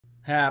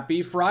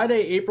Happy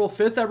Friday, April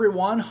 5th,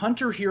 everyone.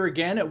 Hunter here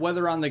again at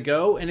Weather on the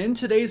Go. And in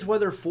today's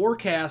weather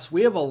forecast,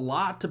 we have a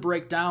lot to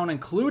break down,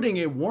 including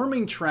a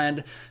warming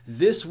trend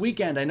this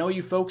weekend. I know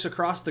you folks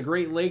across the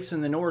Great Lakes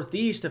in the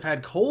Northeast have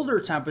had colder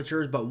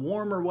temperatures, but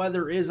warmer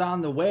weather is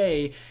on the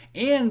way.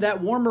 And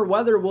that warmer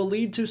weather will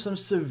lead to some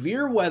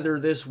severe weather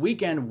this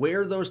weekend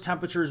where those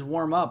temperatures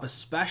warm up,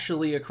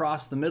 especially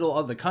across the middle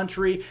of the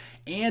country,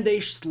 and a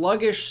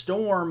sluggish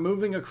storm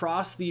moving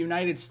across the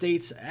United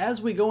States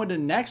as we go into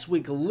next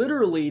week, literally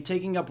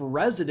taking up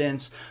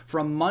residence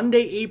from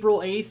Monday, April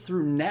 8th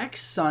through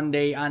next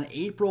Sunday on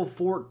April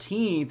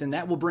 14th, and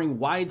that will bring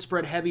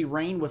widespread heavy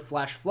rain with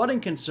flash flooding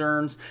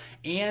concerns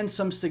and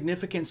some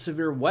significant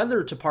severe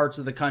weather to parts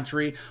of the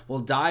country. We'll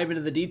dive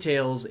into the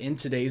details in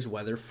today's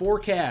weather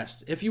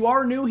forecast. If you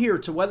are new here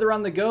to Weather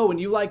on the Go and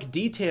you like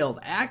detailed,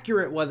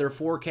 accurate weather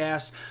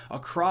forecasts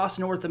across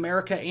North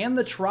America and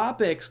the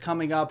tropics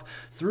coming up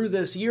through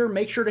this year,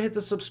 make sure to hit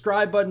the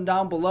subscribe button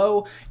down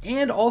below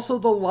and also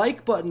the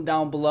like button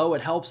down below.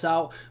 It helps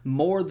out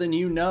more than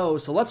you know.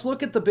 So let's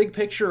look at the big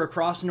picture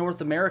across North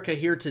America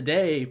here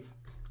today.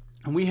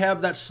 And we have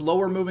that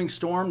slower moving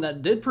storm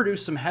that did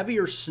produce some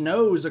heavier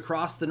snows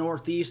across the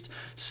Northeast,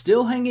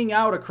 still hanging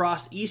out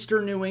across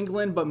eastern New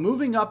England, but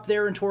moving up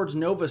there and towards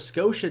Nova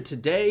Scotia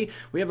today.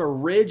 We have a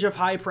ridge of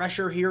high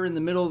pressure here in the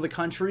middle of the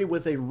country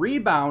with a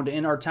rebound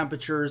in our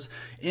temperatures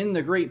in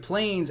the Great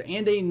Plains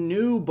and a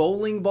new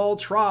bowling ball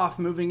trough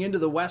moving into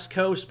the West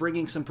Coast,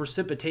 bringing some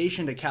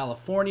precipitation to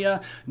California,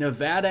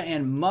 Nevada,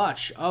 and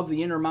much of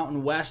the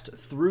Intermountain West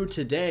through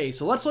today.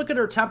 So let's look at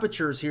our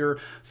temperatures here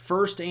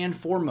first and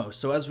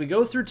foremost. So as we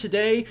go through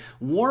today,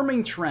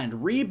 warming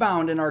trend,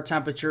 rebound in our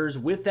temperatures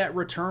with that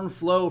return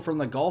flow from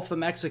the Gulf of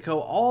Mexico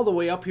all the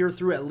way up here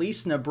through at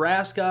least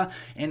Nebraska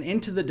and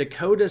into the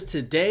Dakotas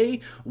today.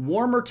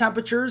 Warmer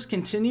temperatures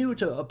continue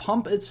to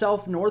pump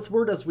itself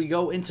northward as we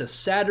go into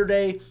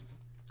Saturday.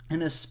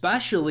 And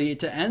especially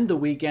to end the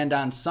weekend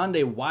on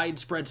Sunday,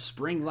 widespread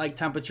spring-like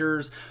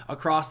temperatures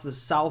across the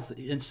south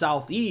and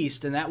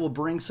southeast, and that will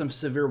bring some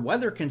severe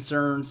weather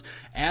concerns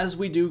as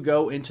we do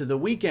go into the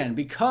weekend,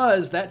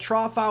 because that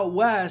trough out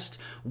west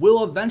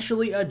will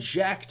eventually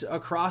eject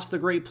across the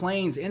Great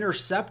Plains,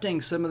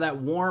 intercepting some of that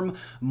warm,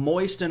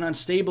 moist, and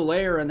unstable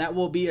air, and that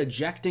will be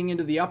ejecting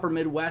into the upper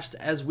Midwest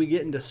as we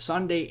get into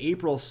Sunday,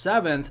 April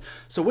 7th.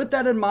 So with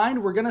that in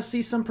mind, we're going to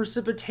see some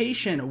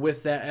precipitation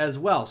with that as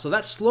well. So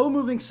that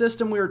slow-moving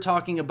system we were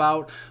talking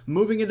about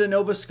moving into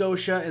Nova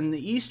Scotia and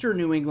the eastern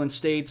New England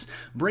states,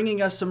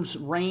 bringing us some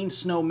rain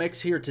snow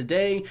mix here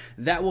today.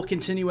 That will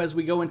continue as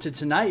we go into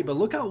tonight. But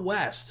look out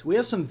west. We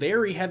have some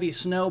very heavy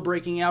snow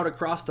breaking out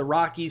across the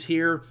Rockies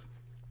here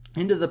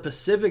into the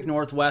Pacific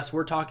Northwest.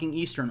 We're talking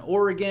eastern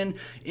Oregon,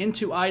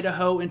 into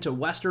Idaho, into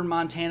western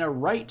Montana,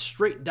 right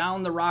straight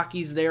down the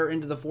Rockies there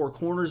into the Four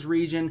Corners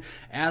region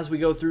as we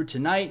go through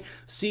tonight.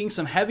 Seeing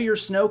some heavier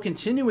snow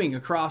continuing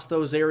across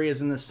those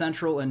areas in the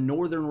central and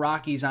northern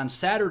Rockies on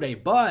Saturday,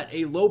 but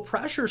a low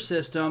pressure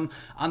system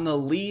on the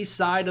lee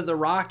side of the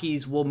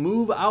Rockies will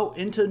move out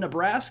into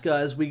Nebraska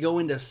as we go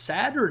into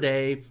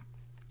Saturday.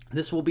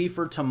 This will be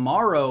for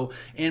tomorrow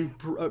and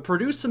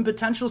produce some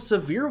potential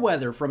severe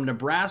weather from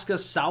Nebraska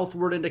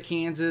southward into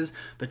Kansas,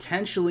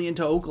 potentially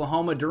into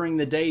Oklahoma during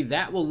the day.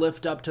 That will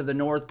lift up to the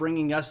north,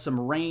 bringing us some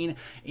rain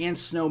and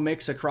snow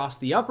mix across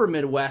the upper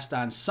Midwest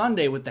on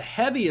Sunday, with the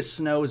heaviest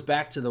snows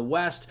back to the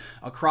west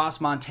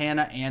across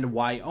Montana and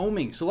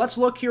Wyoming. So let's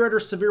look here at our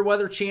severe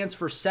weather chance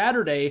for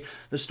Saturday.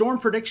 The Storm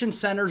Prediction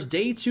Center's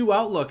Day 2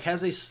 outlook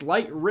has a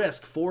slight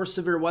risk for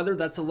severe weather.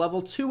 That's a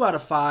level 2 out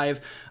of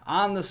 5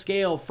 on the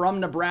scale from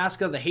Nebraska,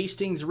 the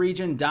Hastings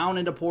region, down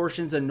into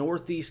portions of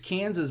northeast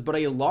Kansas, but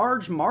a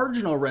large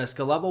marginal risk,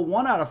 a level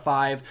 1 out of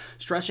 5,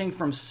 stretching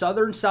from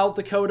southern South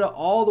Dakota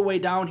all the way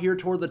down here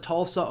toward the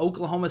Tulsa,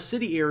 Oklahoma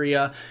City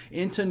area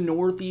into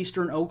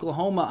northeastern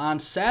Oklahoma on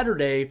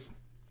Saturday.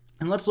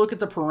 And let's look at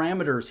the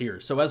parameters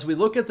here. So as we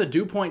look at the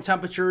dew point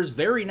temperatures,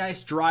 very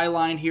nice dry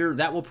line here.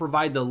 That will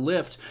provide the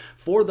lift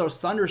for those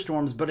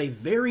thunderstorms, but a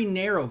very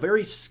narrow,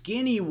 very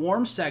skinny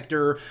warm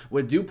sector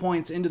with dew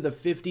points into the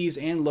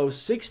 50s and low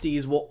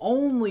 60s will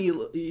only,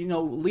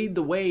 lead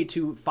the way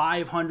to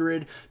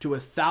 500 to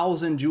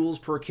 1,000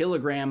 joules per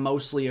kilogram,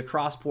 mostly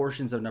across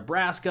portions of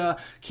Nebraska,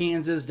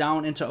 Kansas,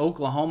 down into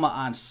Oklahoma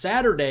on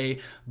Saturday.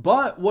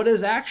 But what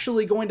is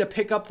actually going to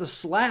pick up the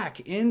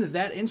slack in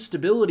that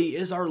instability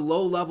is our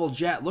low-level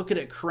jet. Look at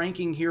it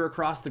cranking here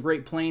across the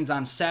Great Plains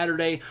on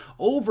Saturday,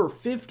 over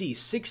 50,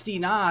 60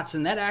 knots,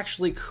 and that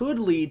actually could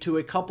lead to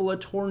a couple of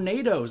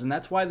tornadoes, and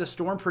that's why the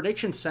Storm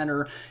Prediction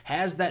Center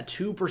has that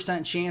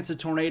 2% chance of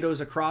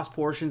tornadoes across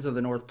portions of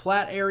the North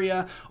Platte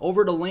area,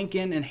 over to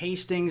Lincoln and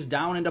Hastings,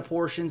 down into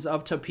portions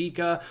of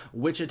Topeka,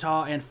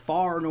 Wichita, and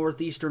far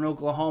northeastern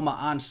Oklahoma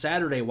on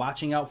Saturday,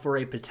 watching out for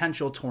a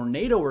potential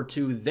tornado or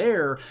two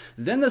there.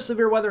 Then the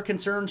severe weather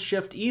concerns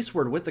shift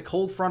eastward with the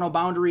cold frontal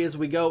boundary as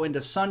we go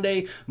into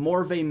Sunday,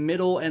 more of a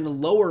middle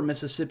and lower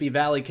Mississippi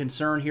Valley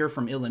concern here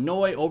from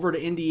Illinois over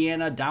to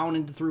Indiana, down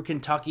into through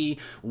Kentucky,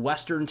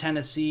 western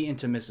Tennessee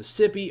into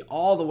Mississippi,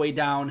 all the way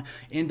down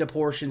into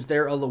portions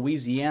there of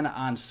Louisiana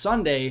on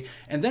Sunday.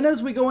 And then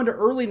as we go into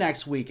early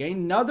next week,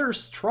 another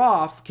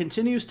trough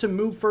continues to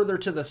move further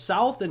to the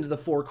south into the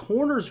Four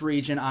Corners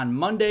region on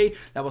Monday.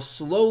 That will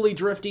slowly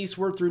drift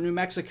eastward through New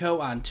Mexico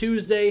on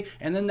Tuesday,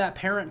 and then that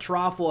parent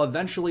trough will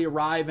eventually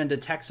arrive into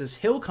Texas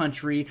Hill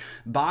Country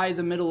by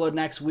the middle of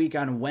next week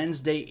on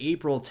Wednesday,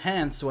 April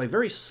 10th. So a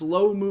very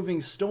slow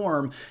moving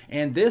storm,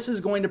 and this is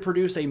going to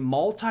produce a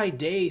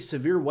multi-day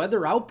severe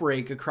weather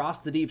outbreak across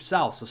the deep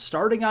south. So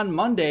starting on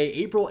Monday,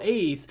 April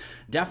 8th,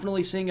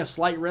 definitely seeing a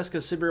slight risk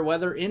of severe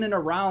weather in and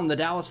around the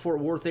Dallas-Fort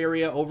Worth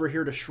area over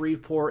here to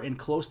Shreveport and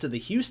close to the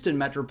Houston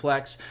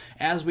Metroplex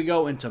as we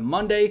go into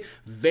Monday.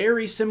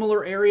 Very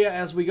similar area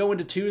as we go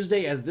into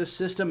Tuesday, as this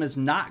system is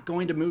not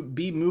going to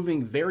be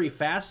moving very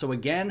fast. So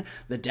again,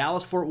 the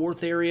Dallas-Fort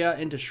Worth area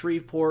into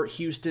Shreveport,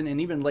 Houston,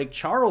 and even Lake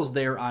Charles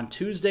there on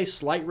Tuesday,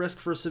 slight risk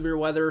for severe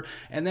weather.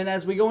 And then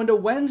as we go into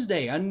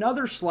Wednesday,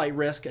 another slight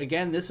risk.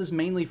 Again, this is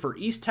mainly for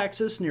East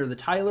Texas near the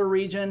Tyler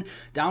region,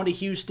 down to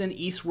Houston,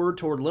 eastward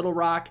toward Little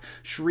Rock,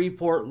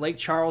 Shreveport, Lake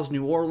Charles,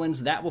 New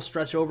Orleans. That will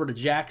stretch over to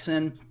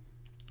Jackson,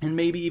 and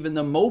maybe even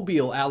the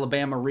Mobile,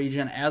 Alabama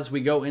region as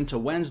we go into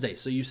Wednesday.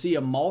 So you see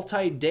a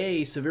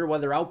multi-day severe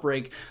weather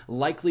outbreak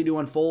likely to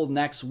unfold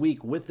next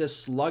week with this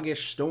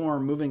sluggish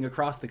storm moving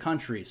across the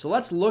country. So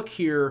let's look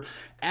here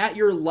at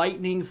your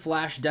lightning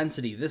flash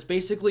density. This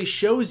basically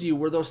shows you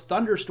where those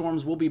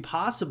thunderstorms will be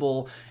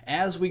possible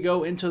as we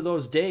go into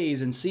those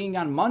days. And seeing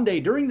on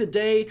Monday during the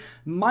day,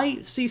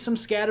 might see some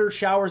scattered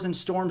showers and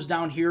storms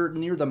down here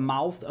near the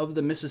mouth of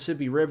the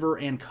Mississippi River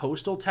and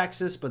coastal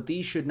Texas, but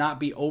these should not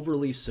be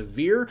overly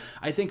severe.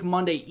 I think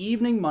Monday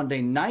evening, Monday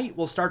night,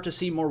 we'll start to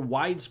see more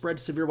widespread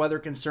severe weather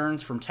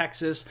concerns from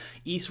Texas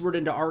eastward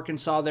into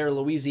Arkansas there,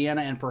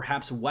 Louisiana, and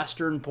perhaps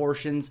western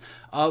portions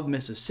of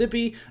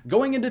Mississippi.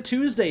 Going into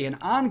Tuesday, an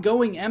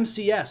ongoing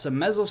MCS, a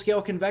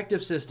mesoscale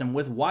convective system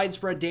with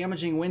widespread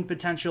damaging wind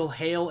potential,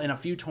 hail, and a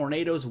few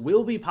tornadoes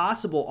will be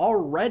possible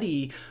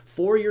already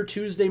for your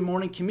Tuesday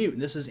morning commute.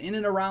 This is in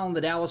and around the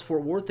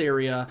Dallas-Fort Worth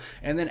area.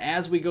 And then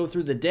as we go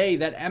through the day,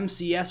 that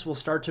MCS will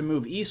start to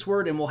move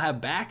eastward, and we'll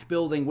have back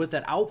building with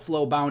that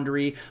outflow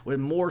boundary with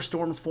more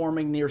storms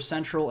forming near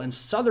central and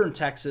southern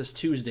Texas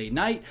Tuesday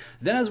night.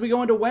 Then as we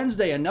go into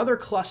Wednesday, another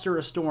cluster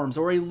of storms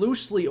or a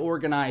loosely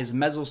organized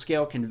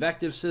mesoscale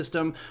convective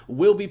system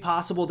will be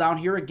possible down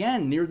here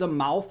again near the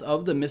mouth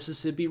of the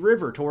Mississippi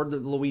River toward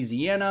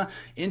Louisiana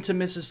into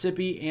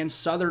Mississippi and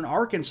southern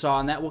Arkansas,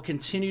 and that will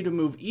continue to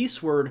move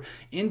eastward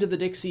into the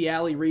Dixie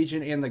Alley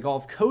region and the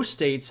Gulf Coast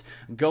states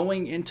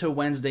going into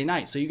Wednesday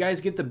night. So you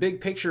guys get the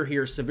big picture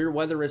here. Severe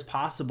weather is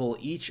possible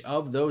each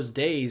of those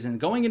days.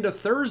 And going into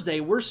Thursday,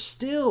 we're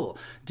still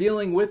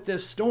dealing with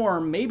this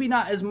storm. Maybe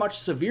not as much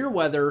severe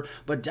weather,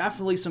 but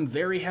definitely some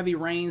very heavy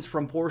rains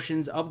from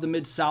portions of the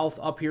Mid-South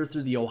up here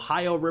through the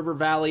Ohio River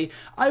Valley.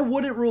 I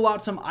wouldn't rule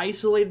out some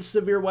isolated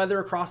severe weather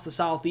across the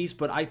Southeast,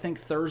 but I think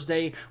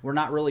Thursday, we're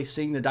not really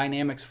seeing the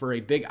dynamics for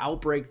a big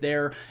outbreak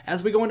there.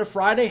 As we go into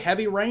Friday,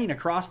 heavy rain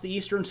across the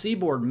eastern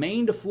seaboard,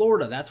 Maine to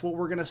Florida. That's what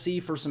we're going to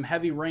see for some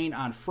heavy rain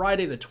on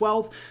Friday the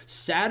 12th.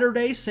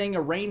 Saturday, seeing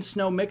a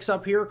rain-snow mix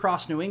up here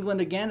across New England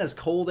again as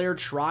cold air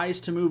tries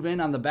to move in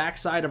on the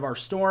backside of our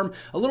storm.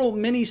 A little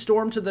mini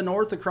storm to the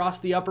north across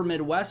the upper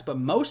Midwest, but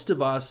most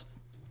of us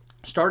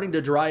starting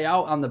to dry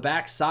out on the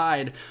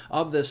backside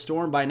of this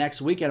storm by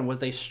next weekend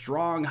with a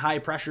strong high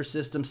pressure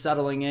system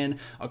settling in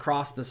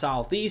across the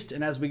southeast.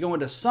 And as we go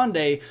into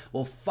Sunday,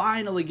 we'll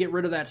finally get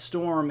rid of that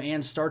storm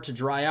and start to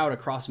dry out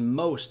across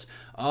most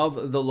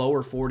of the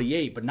lower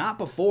 48, but not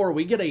before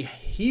we get a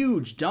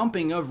huge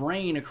dumping of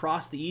rain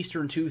across the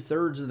eastern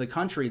 2/3 of the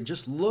country.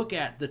 Just look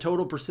at the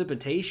total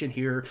precipitation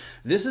here.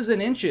 This is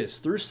in inches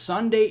through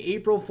Sunday,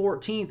 April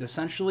 14th,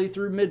 essentially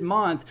through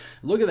mid-month.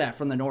 Look at that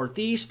from the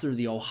northeast through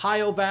the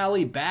Ohio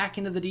Valley back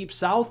into the deep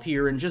south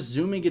here, and just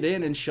zooming it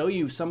in and show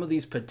you some of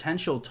these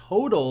potential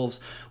totals.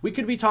 We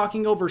could be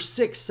talking over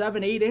 6,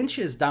 7, 8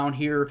 inches down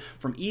here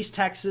from East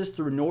Texas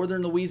through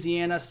northern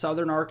Louisiana,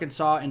 southern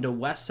Arkansas, into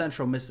west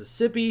central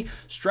Mississippi,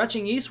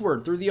 stretching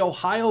eastward through the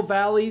Ohio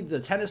Valley, the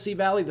Tennessee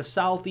Valley, the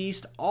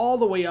southeast, all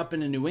the way up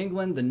into New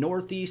England, the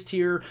northeast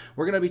here.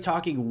 We're going to be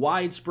talking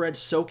widespread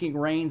soaking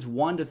rains,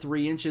 1 to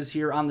 3 inches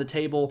here on the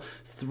table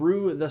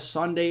through the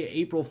Sunday,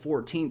 April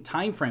 14th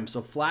timeframe.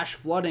 So flash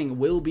flooding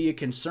will be a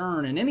concern,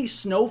 and any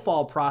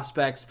snowfall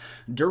prospects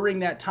during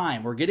that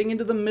time. We're getting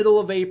into the middle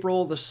of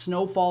April. The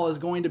snowfall is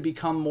going to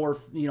become more,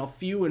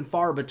 few and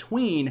far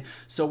between.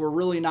 So we're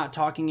really not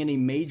talking any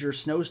major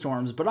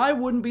snowstorms, but I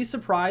wouldn't be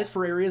surprised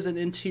for areas in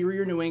interior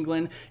New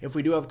England if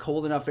we do have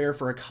cold enough air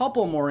for a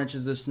couple more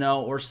inches of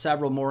snow or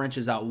several more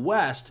inches out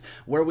west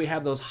where we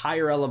have those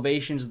higher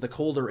elevations. The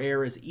colder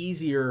air is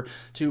easier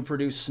to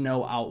produce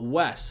snow out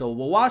west. So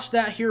we'll watch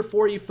that here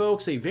for you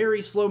folks. A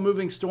very slow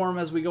moving storm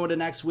as we go into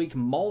next week.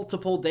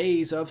 Multiple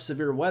days of of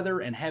severe weather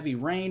and heavy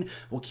rain.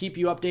 We'll keep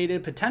you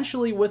updated,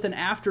 potentially with an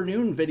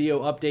afternoon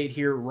video update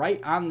here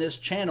right on this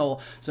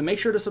channel. So make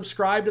sure to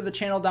subscribe to the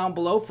channel down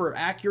below for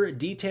accurate,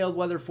 detailed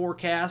weather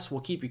forecasts.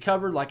 We'll keep you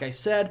covered, like I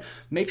said.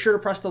 Make sure to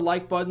press the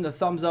like button, the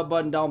thumbs up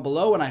button down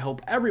below, and I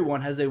hope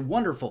everyone has a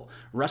wonderful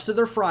rest of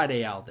their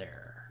Friday out there.